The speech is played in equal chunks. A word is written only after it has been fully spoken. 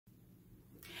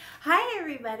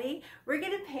everybody, we're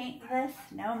going to paint the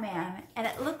snowman, and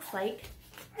it looks like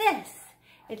this.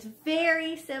 It's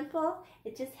very simple.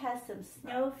 It just has some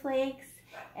snowflakes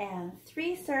and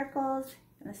 3 circles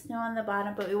and the snow on the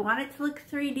bottom, but we want it to look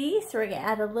 3D, so we're going to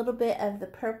add a little bit of the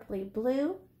purpley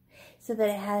blue so that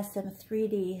it has some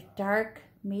 3D dark,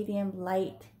 medium,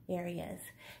 light areas.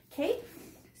 Okay,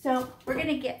 so we're going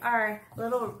to get our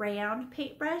little round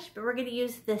paintbrush, but we're going to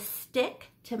use the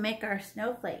stick to make our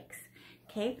snowflakes.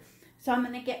 Okay, so I'm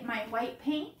going to get my white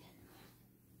paint,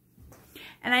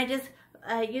 and I just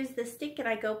use the stick and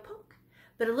I go poke.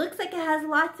 But it looks like it has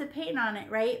lots of paint on it,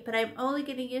 right? But I'm only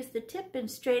going to use the tip and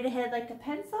straight ahead like a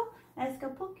pencil. I just go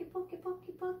pokey, pokey,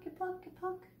 pokey, pokey, pokey,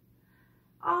 poke.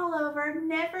 All over,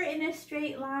 never in a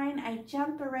straight line. I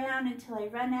jump around until I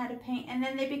run out of paint, and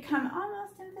then they become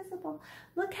almost invisible.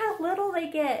 Look how little they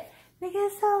get. They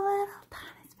get so little,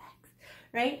 tiny specks,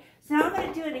 right? So now I'm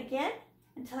going to do it again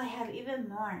until I have even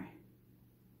more.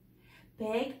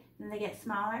 Big, then they get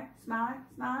smaller, smaller,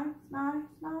 smaller, smaller,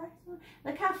 smaller, smaller.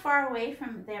 Look how far away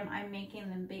from them I'm making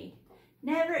them be.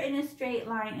 Never in a straight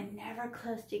line and never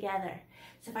close together.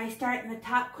 So if I start in the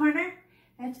top corner,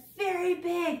 and it's very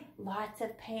big, lots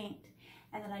of paint.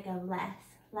 And then I go less,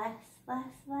 less, less,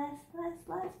 less, less,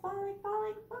 less, falling,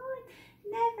 falling, falling.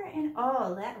 Never in,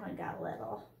 oh, that one got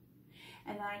little.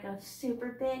 And then I go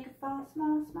super big, fall,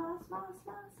 small, small, small,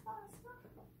 small, small, small.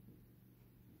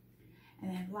 And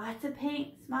then lots of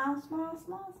paint, small, small,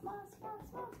 small, small, small,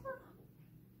 small, small.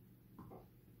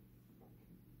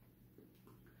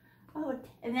 Oh,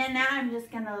 and then now I'm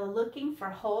just gonna looking for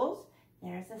holes.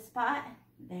 There's a spot,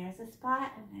 there's a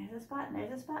spot, and there's a spot, and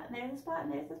there's a spot, and there's a spot,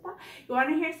 and there's a spot. You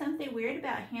wanna hear something weird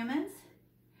about humans?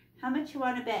 How much you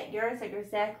wanna bet yours are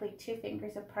exactly 2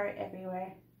 fingers apart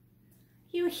everywhere?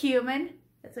 You human.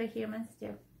 That's what humans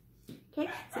do. Okay,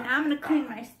 so now I'm gonna clean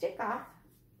my stick off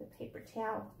with a paper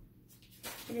towel.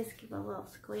 I just give a little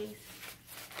squeeze.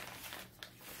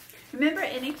 Remember,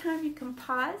 anytime you can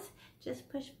pause, just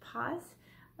push pause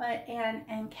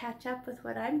and catch up with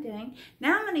what I'm doing.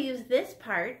 Now I'm going to use this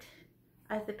part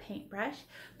of the paintbrush,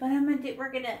 but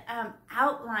we're going to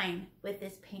outline with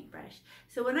this paintbrush.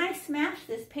 So when I smash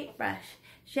this paintbrush,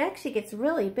 she actually gets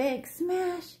really big.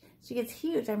 Smash. She gets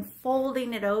huge. I'm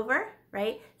folding it over,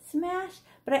 right? Smash.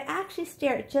 But I actually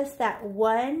stare at just that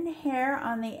one hair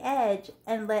on the edge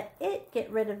and let it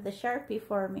get rid of the Sharpie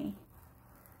for me.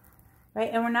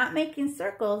 Right? And we're not making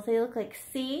circles. They look like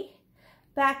C,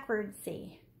 backward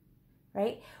C.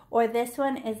 Right? Or this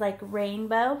one is like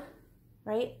rainbow.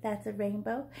 Right? That's a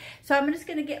rainbow. So I'm just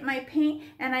going to get my paint,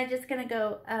 and I'm just going to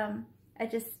go, I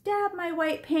just stab my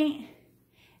white paint,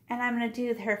 and I'm going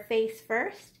to do her face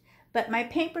first. But my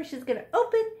paintbrush is going to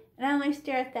open, and I only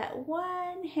stare at that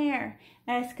one hair.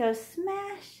 And I just go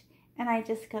smash, and I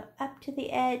just go up to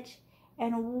the edge,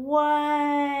 and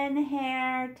one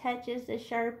hair touches the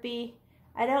Sharpie.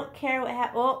 I don't care what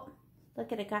happens. Oh,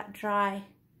 look at it, got dry.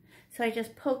 So I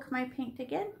just poke my paint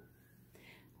again,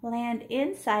 land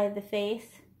inside the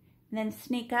face, and then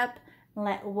sneak up and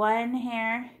let one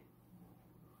hair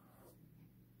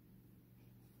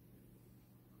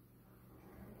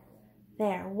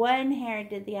there. One hair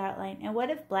did the outline. And what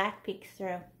if black peeks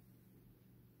through?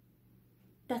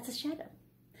 That's a shadow.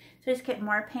 So I just get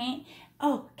more paint.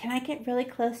 Oh, can I get really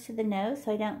close to the nose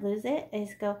so I don't lose it? I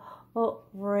just go, oh,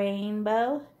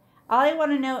 rainbow. All I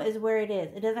want to know is where it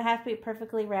is. It doesn't have to be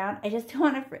perfectly round. I just don't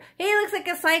want to, hey, it looks like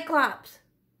a cyclops.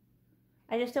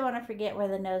 I just don't want to forget where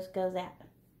the nose goes at.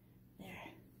 There.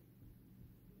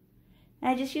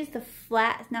 And I just use the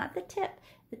flat, not the tip.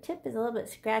 The tip is a little bit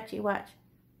scratchy, watch.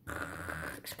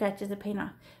 Scratches the paint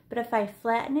off. But if I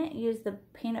flatten it, use the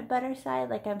peanut butter side,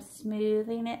 like I'm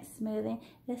smoothing it,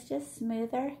 it's just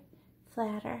smoother,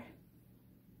 flatter.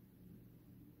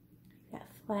 That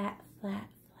flat, flat,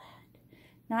 flat.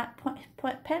 Not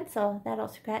point pencil, that'll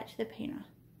scratch the paint off.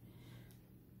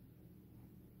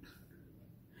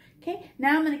 Okay,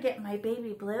 now I'm going to get my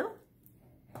baby blue,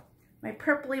 my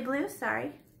purpley blue,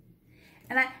 sorry.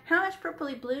 And how much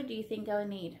purpley blue do you think I'll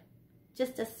need?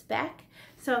 Just a speck.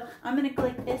 So I'm going to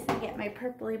click this and get my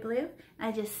purpley blue.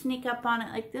 I just sneak up on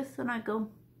it like this, and I go,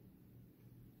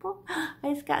 boom.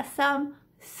 I just got some.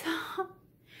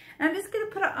 And I'm just going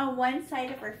to put it on one side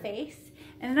of her face,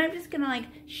 and then I'm just going to like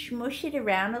smush it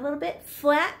around a little bit,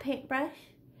 flat paintbrush,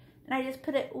 and I just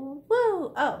put it, woo,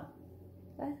 oh,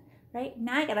 right?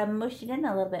 Now I got to mush it in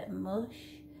a little bit. Mush,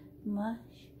 mush,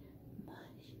 mush,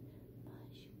 mush,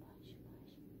 mush, mush.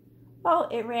 Oh,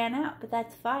 it ran out, but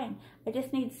that's fine. I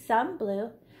just need some blue.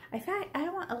 In fact, I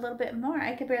want a little bit more.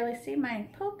 I could barely see mine.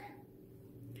 Poke,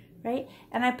 right?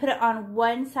 And I put it on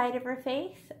one side of her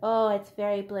face. Oh, it's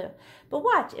very blue. But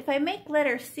watch, if I make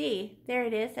letter C, there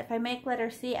it is. If I make letter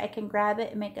C, I can grab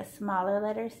it and make a smaller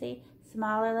letter C.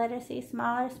 Smaller letter C,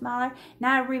 smaller, smaller.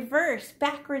 Now reverse,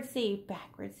 backward C,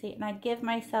 and I give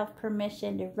myself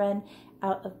permission to run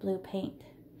out of blue paint.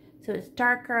 So it's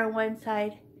darker on one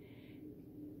side.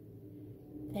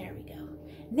 There we go.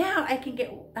 Now I can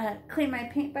get clean my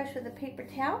paintbrush with a paper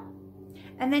towel,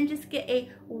 and then just get a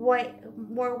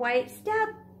more white stab.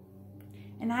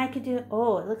 And I could do,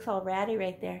 oh, it looks all ratty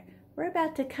right there. We're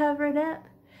about to cover it up.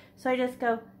 So I just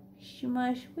go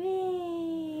shmush,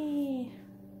 wee.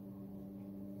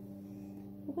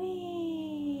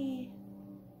 Wee.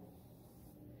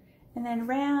 And then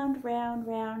round, round,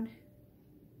 round.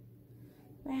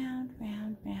 Round,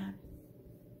 round, round.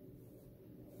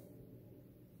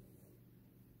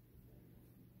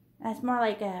 That's more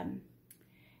like a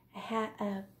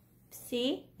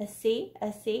C, a C,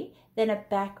 a C, then a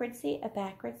backward C, a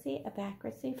backward C, a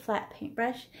backward C, flat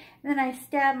paintbrush. And then I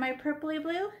stab my purpley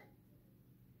blue.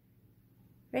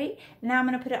 Right? Now I'm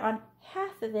going to put it on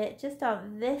half of it, just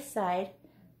on this side.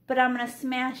 But I'm going to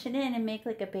smash it in and make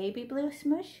like a baby blue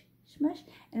smush, smush.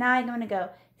 And now I'm going to go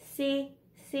C,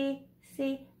 C,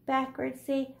 C, backward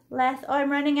C, less. Oh,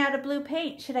 I'm running out of blue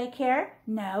paint. Should I care?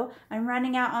 No, I'm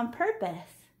running out on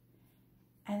purpose.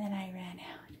 And then I ran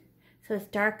out. So it's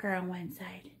darker on one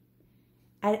side.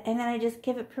 And then I just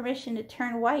give it permission to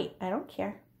turn white. I don't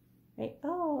care. Right?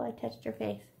 Oh, I touched her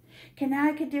face. Okay, now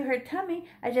I could do her tummy.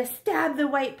 I just stab the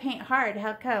white paint hard.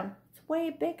 How come? It's way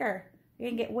bigger.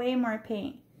 You're going to get way more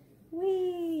paint.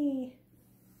 Whee!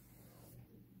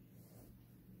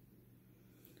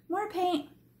 More paint.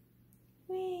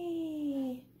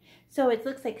 Whee! So it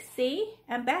looks like C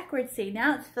and backwards C.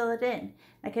 Now let's fill it in.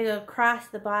 I could go across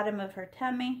the bottom of her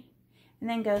tummy and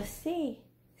then go C,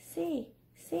 C,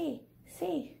 C,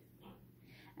 C.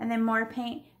 And then more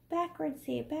paint. Backwards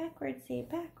C, backwards C,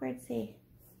 backwards C.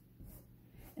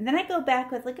 And then I go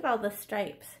back with, look at all the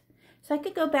stripes. So I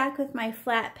could go back with my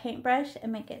flat paintbrush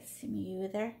and make it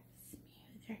smoother,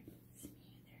 smoother, smoother, smoother.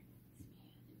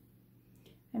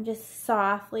 I'm just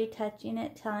softly touching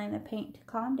it, telling the paint to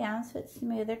calm down so it's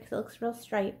smoother because it looks real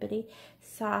stripey.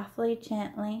 Softly,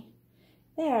 gently.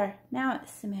 There, now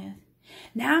it's smooth.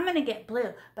 Now I'm going to get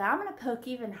blue, but I'm going to poke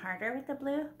even harder with the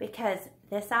blue because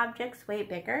this object's way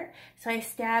bigger. So I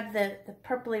stab the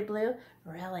purpley blue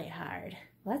really hard.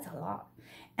 Well, that's a lot.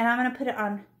 And I'm going to put it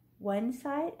on one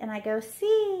side and I go C,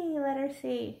 letter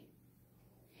C.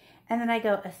 And then I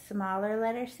go a smaller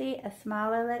letter C, a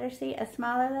smaller letter C, a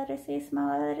smaller letter C,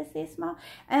 smaller letter C, small.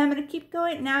 And I'm going to keep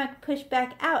going. Now I push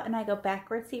back out and I go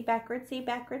backward C, backward C,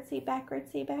 backward C,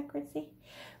 backward C, backward C.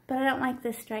 But I don't like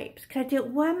the stripes. Could I do it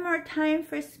one more time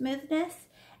for smoothness?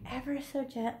 Ever so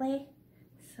gently.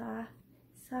 Soft,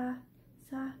 soft,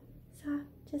 soft, soft.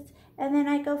 Just, and then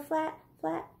I go flat,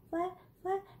 flat, flat,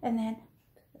 flat. And then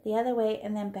the other way,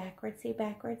 and then backward C,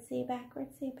 backward C, backward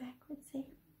C, backward C.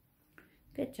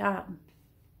 Good job.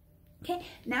 Okay,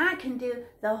 now I can do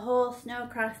the whole snow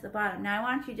across the bottom. Now I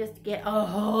want you just to get a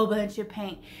whole bunch of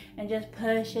paint and just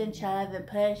push and shove and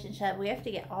push and shove. We have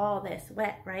to get all this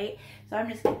wet, right? So I'm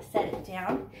just going to set it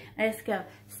down. I just go,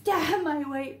 stab my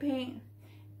white paint.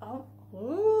 Oh,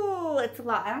 ooh, it's a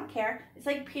lot. I don't care. It's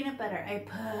like peanut butter. I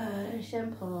push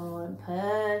and pull and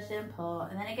push and pull.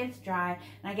 And then it gets dry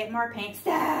and I get more paint.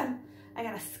 Stab! I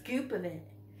got a scoop of it.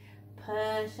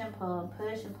 Push and pull and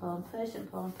push and pull and push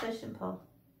and pull and push and pull.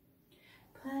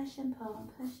 Push and pull and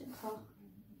push and pull.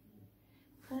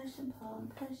 Push and pull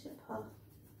and push and pull.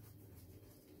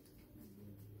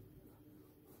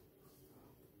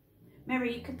 Remember,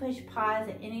 you could push pause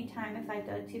at any time if I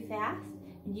go too fast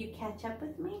and you catch up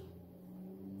with me.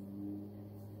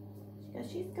 She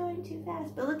goes, she's going too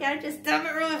fast. But look, I just stab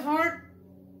it really hard.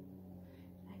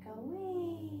 I go,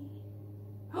 wee.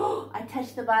 Oh, I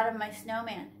touched the bottom of my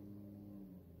snowman.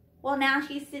 Well, now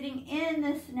she's sitting in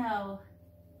the snow.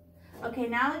 Okay,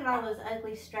 now look at all those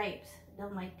ugly stripes.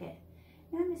 Don't like it.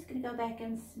 Now I'm just going to go back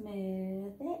and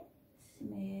smooth it.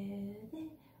 Smooth it.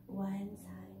 One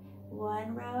side.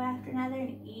 One row after another.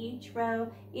 And each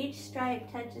row, each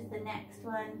stripe touches the next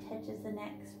one. Touches the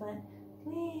next one.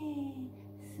 Whee.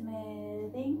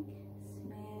 Smoothing.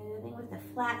 Smoothing with the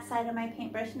flat side of my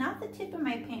paintbrush. Not the tip of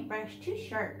my paintbrush. Too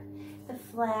sharp. The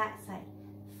flat side.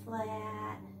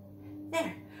 Flat.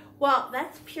 There. Well,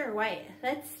 that's pure white.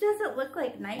 That doesn't look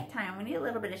like nighttime. We need a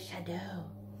little bit of shadow.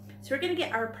 So we're going to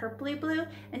get our purpley blue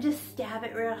and just stab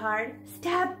it real hard.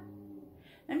 Stab!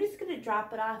 I'm just going to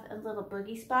drop it off in little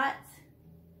boogie spots.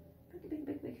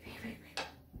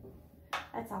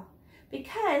 That's all.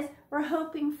 because we're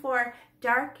hoping for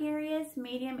dark areas,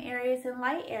 medium areas, and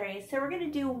light areas. So we're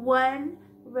going to do one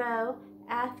row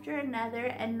after another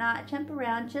and not jump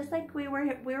around, just like we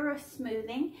were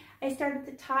smoothing. I start at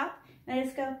the top and I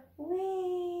just go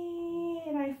wee,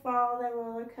 and I follow the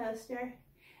roller coaster.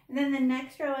 And then the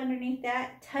next row underneath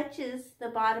that touches the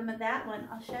bottom of that one.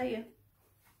 I'll show you.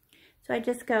 So I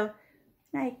just go,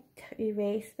 and I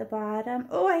erase the bottom.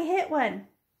 Oh, I hit one.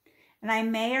 And I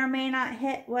may or may not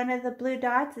hit one of the blue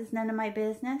dots. It's none of my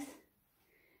business.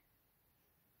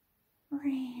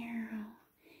 And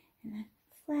the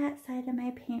flat side of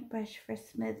my paintbrush for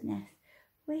smoothness.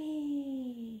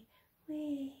 Wee,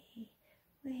 wee, wee,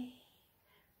 wee.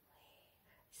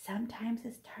 Sometimes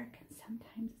it's dark and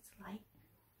sometimes it's light.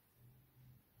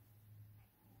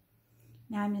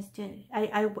 Now I'm just doing,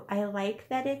 I like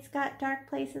that it's got dark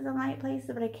places and light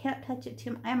places, but I can't touch it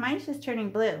too much. Mine's just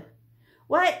turning blue.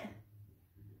 What?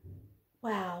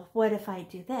 Wow, what if I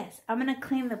do this? I'm gonna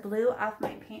clean the blue off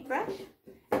my paintbrush.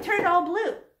 It turned all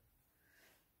blue.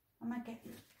 I'm gonna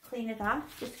clean it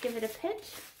off, just give it a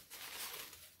pinch.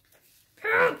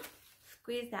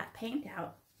 Squeeze that paint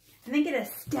out. And then get a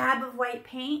stab of white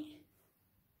paint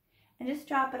and just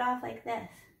drop it off like this.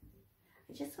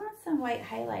 I just want some white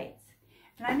highlights.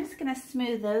 And I'm just gonna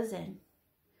smooth those in.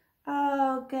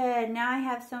 Oh, good. Now I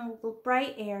have some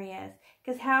bright areas.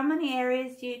 Because how many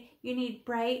areas do you need?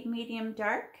 Bright, medium,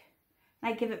 dark.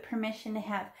 I give it permission to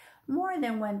have more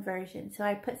than one version. So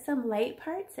I put some light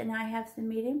parts, and now I have some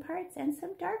medium parts and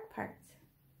some dark parts.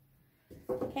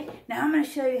 Okay, now I'm going to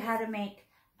show you how to make,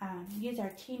 use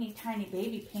our teeny tiny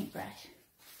baby paintbrush.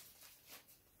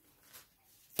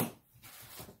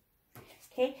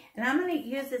 Okay, and I'm going to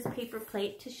use this paper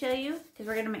plate to show you, because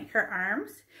we're going to make her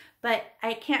arms. But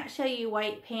I can't show you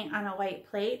white paint on a white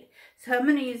plate, so I'm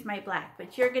going to use my black,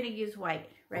 but you're going to use white,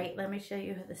 right? Let me show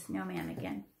you the snowman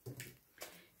again.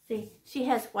 See, she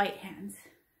has white hands,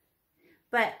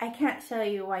 but I can't show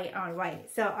you white on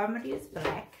white, so I'm going to use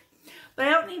black. But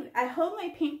I hold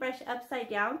my paintbrush upside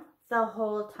down the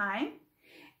whole time,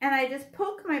 and I just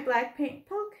poke my black paint,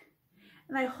 poke,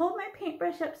 and I hold my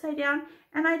paintbrush upside down,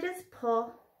 and I just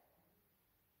pull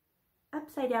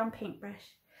upside down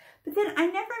paintbrush. But then I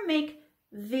never make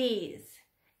these.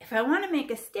 If I want to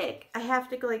make a stick, I have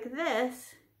to go like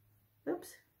this. Oops.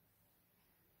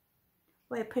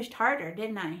 Well, I pushed harder,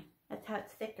 didn't I? That's how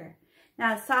it's thicker.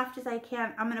 Now, as soft as I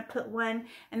can, I'm going to put one,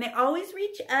 and they always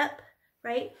reach up,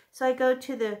 right? So I go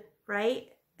to the right,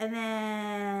 and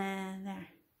then there.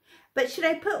 But should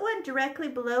I put one directly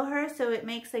below her so it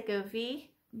makes like a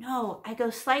V? No, I go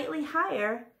slightly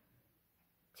higher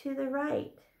to the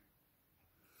right.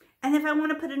 And if I want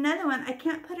to put another one, I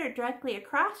can't put her directly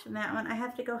across from that one. I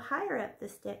have to go higher up the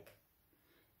stick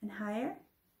and higher.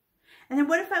 And then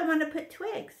what if I want to put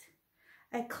twigs?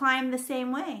 I climb the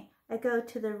same way. I go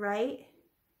to the right,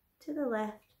 to the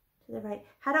left, to the right.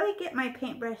 How do I get my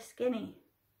paintbrush skinny?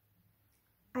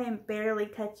 I am barely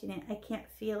touching it. I can't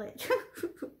feel it.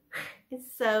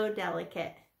 It's so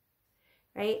delicate,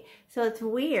 right? So it's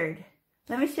weird.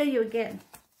 Let me show you again.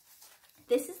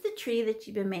 This is the tree that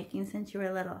you've been making since you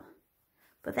were little.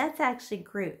 But that's actually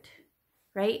Groot,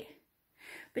 right?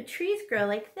 But trees grow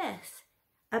like this.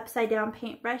 Upside down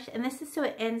paintbrush. And this is so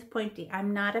it ends pointy.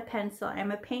 I'm not a pencil. I'm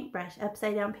a paintbrush.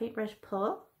 Upside down paintbrush,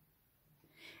 pull.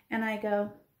 And I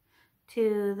go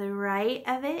to the right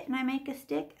of it and I make a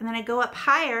stick. And then I go up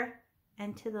higher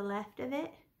and to the left of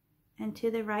it and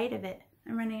to the right of it.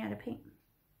 I'm running out of paint.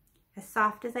 As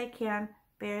soft as I can,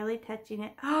 barely touching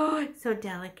it. Oh, it's so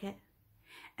delicate.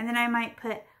 And then I might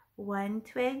put one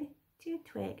twig, two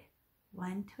twig,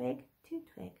 one twig, two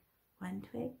twig, one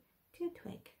twig, two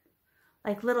twig.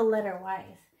 Like little letter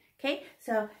Y's. Okay,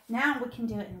 so now we can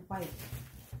do it in white.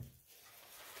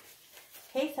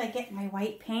 Okay, so I get my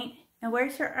white paint. And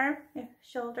where's her arm?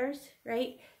 Shoulders,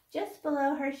 right? Just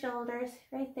below her shoulders,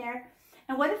 right there.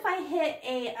 And what if I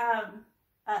hit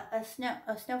a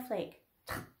snowflake?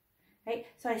 Right?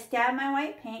 So I stab my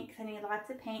white paint, because I need lots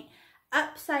of paint,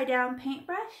 upside down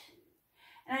paintbrush.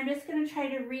 And I'm just going to try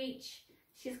to reach,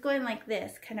 she's going like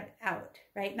this, kind of out,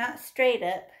 right? Not straight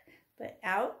up, but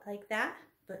out like that,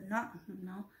 but not,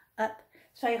 no, up.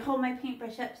 So I hold my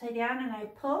paintbrush upside down and I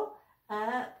pull,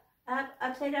 up, up,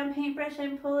 upside down paintbrush,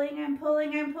 I'm pulling, I'm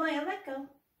pulling, I'm pulling, I let go.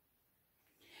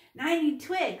 Now I need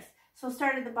twigs. So I'll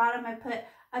start at the bottom, I put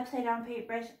upside down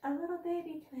paintbrush, a little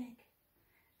baby twig.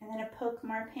 And then I poke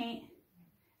more paint.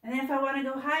 And then if I want to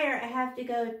go higher, I have to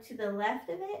go to the left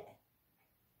of it.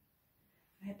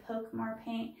 I poke more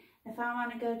paint. If I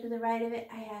want to go to the right of it,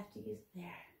 I have to use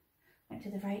there. Went to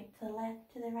the right, to the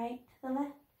left, to the right, to the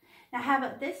left. Now how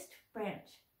about this branch?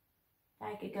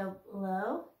 I could go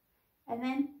low and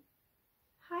then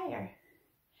higher.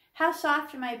 How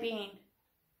soft am I being?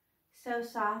 So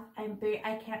soft, I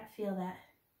can't feel that.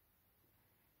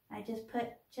 I just put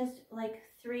just like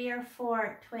 3 or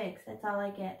 4 twigs. That's all I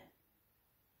get.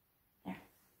 There.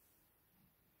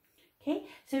 Okay,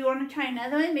 so you want to try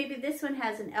another one? Maybe this one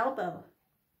has an elbow.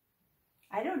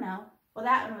 I don't know. Well,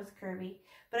 that one was curvy,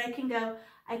 but I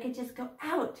could just go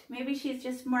out. Maybe she's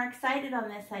just more excited on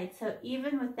this side. So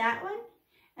even with that one,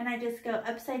 and I just go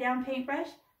upside down paintbrush,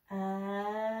 up.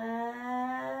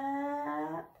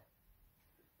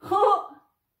 Oh,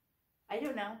 I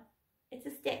don't know. It's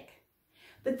a stick.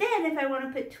 But then if I want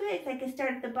to put twigs, I can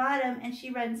start at the bottom and she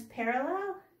runs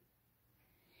parallel.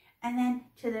 And then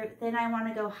then I want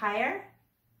to go higher.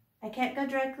 I can't go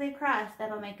directly across.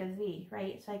 That'll make a V,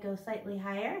 right? So I go slightly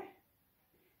higher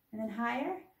and then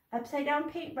higher. Upside down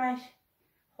paintbrush.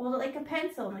 Hold it like a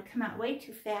pencil and it come out way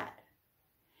too fat.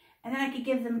 And then I could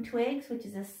give them twigs, which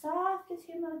is as soft as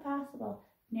humanly possible,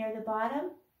 near the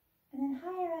bottom and then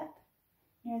higher up.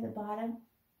 Near the bottom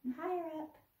and higher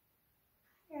up.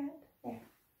 Higher up. There.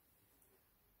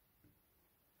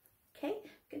 Okay,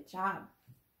 good job.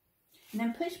 And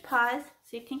then push pause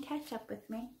so you can catch up with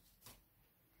me.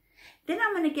 Then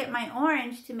I'm going to get my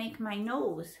orange to make my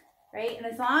nose, right? And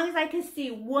as long as I can see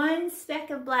one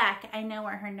speck of black, I know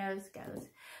where her nose goes.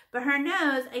 But her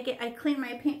nose, I clean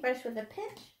my paintbrush with a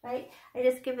pinch, right? I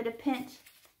just give it a pinch,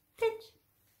 pinch.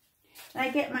 And I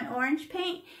get my orange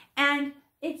paint, and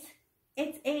it's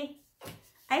a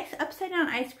upside down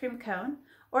ice cream cone,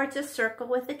 or it's a circle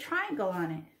with a triangle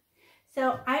on it.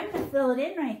 So I'm going to fill it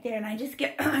in right there, and I just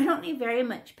get, I don't need very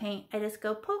much paint. I just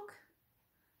go poke,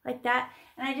 like that,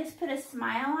 and I just put a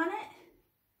smile on it.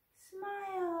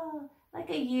 Smile, like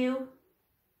a U.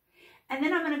 And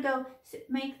then I'm going to go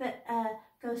make the,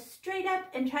 go straight up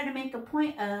and try to make a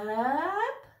point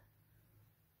up.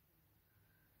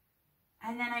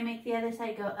 And then I make the other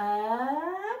side go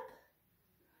up.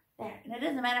 There, and it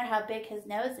doesn't matter how big his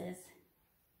nose is.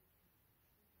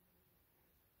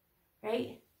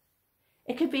 Right?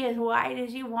 It could be as wide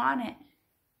as you want it.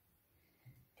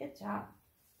 Good job.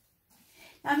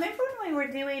 Now remember when we were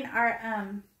doing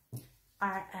our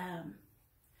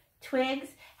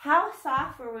twigs? How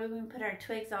soft were we when we put our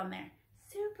twigs on there?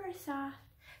 Super soft.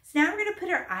 So now we're going to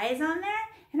put our eyes on there,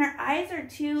 and our eyes are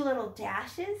 2 little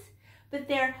dashes, but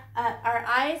they're our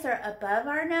eyes are above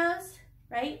our nose,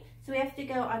 right? So we have to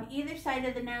go on either side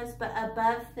of the nose, but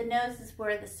above the nose is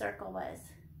where the circle was,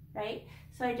 right?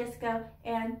 So I just go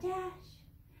and dash.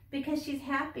 Because she's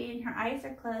happy and her eyes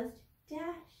are closed,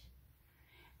 dash.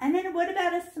 And then what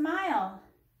about a smile?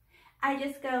 I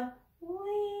just go, wee.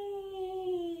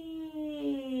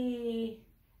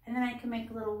 And then I can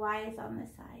make little Y's on the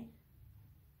side.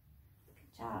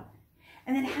 Good job.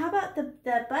 And then how about the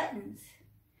buttons?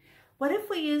 What if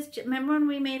we used, remember when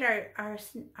we made our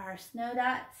snow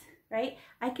dots, right?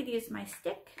 I could use my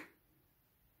stick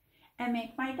and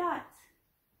make my dots.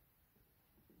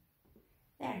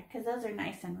 There, because those are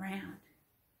nice and round.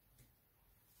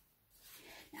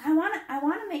 Now I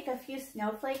want to make a few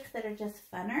snowflakes that are just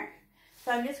funner.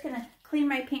 So I'm just going to clean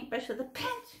my paintbrush with a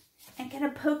pinch and get a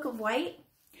poke of white.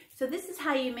 So this is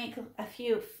how you make a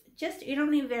few, you don't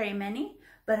need very many,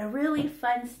 but a really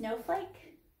fun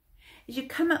snowflake. Is you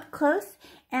come up close,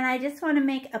 and I just want to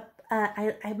make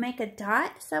I make a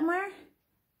dot somewhere,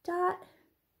 dot.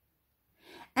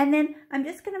 And then I'm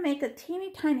just going to make a teeny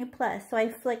tiny plus. So I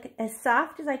flick as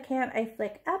soft as I can. I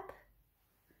flick up.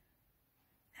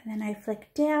 And then I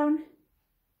flick down.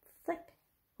 Flick.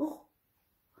 Ooh.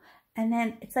 And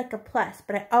then it's like a plus.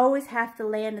 But I always have to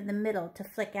land in the middle to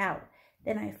flick out.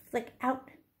 Then I flick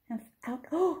out and out.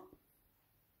 Oh.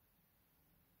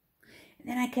 And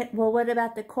then I can, well, what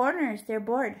about the corners? They're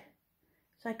bored.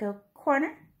 So I go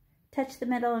corner, touch the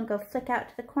middle and go flick out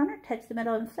to the corner. Touch the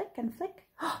middle and flick and flick.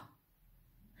 Oh.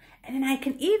 And then I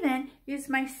can even use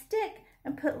my stick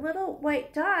and put little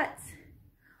white dots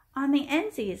on the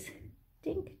endsies.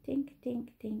 Dink, dink,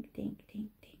 dink, dink, dink,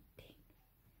 dink, dink, dink.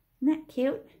 Isn't that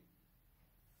cute?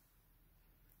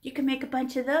 You can make a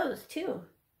bunch of those too.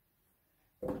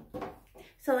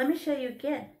 So let me show you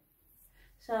again.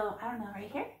 So I don't know,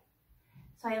 right here.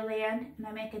 So I land and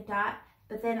I make a dot,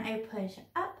 but then I push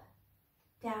up,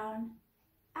 down,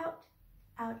 out,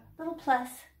 out, little plus.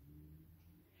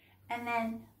 And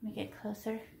then, let me get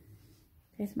closer.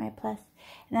 There's my plus.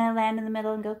 And then I land in the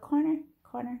middle and go corner,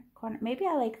 corner, corner. Maybe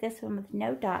I like this one with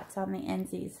no dots on the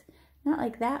endsies. Not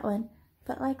like that one,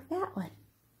 but like that one.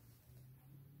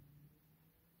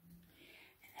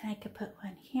 And then I could put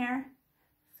one here.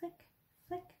 Flick,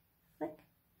 flick, flick,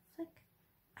 flick.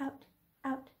 Out,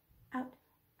 out, out,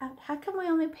 out. How come we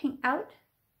only paint out?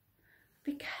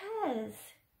 because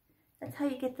that's how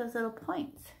you get those little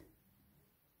points.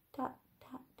 Dot,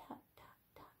 dot, dot, dot,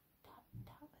 dot, dot,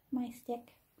 dot with my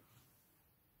stick.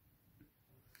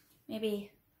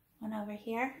 Maybe one over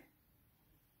here.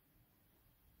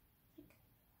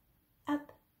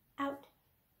 Up, out.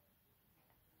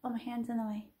 Oh, my hand's in the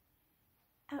way.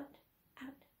 Out,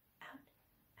 out, out,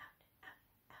 out, out,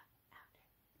 out, out.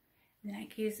 And then I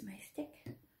can use my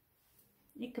stick.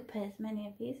 You could put as many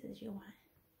of these as you want.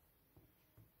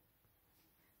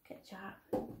 Good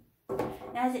job.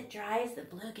 Now as it dries, the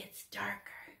blue gets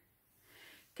darker.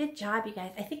 Good job, you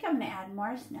guys. I think I'm going to add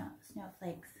more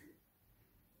snowflakes.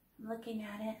 I'm looking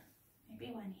at it.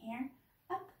 Maybe one here.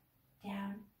 Up,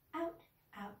 down, out,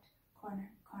 out, corner,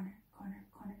 corner, corner,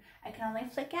 corner. I can only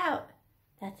flick out.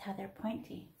 That's how they're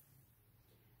pointy.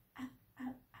 Out,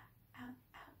 out, out, out,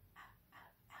 out, out,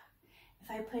 out, out.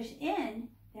 If I push in,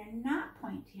 they're not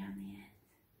pointy on the ends.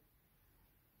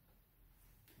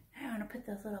 I want to put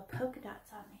those little polka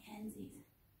dots on the endsies.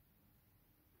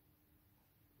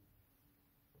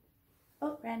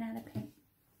 Oh, ran out of paint.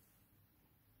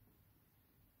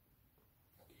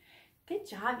 Good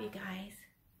job, you guys.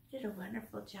 You did a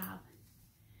wonderful job.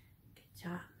 Good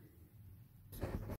job.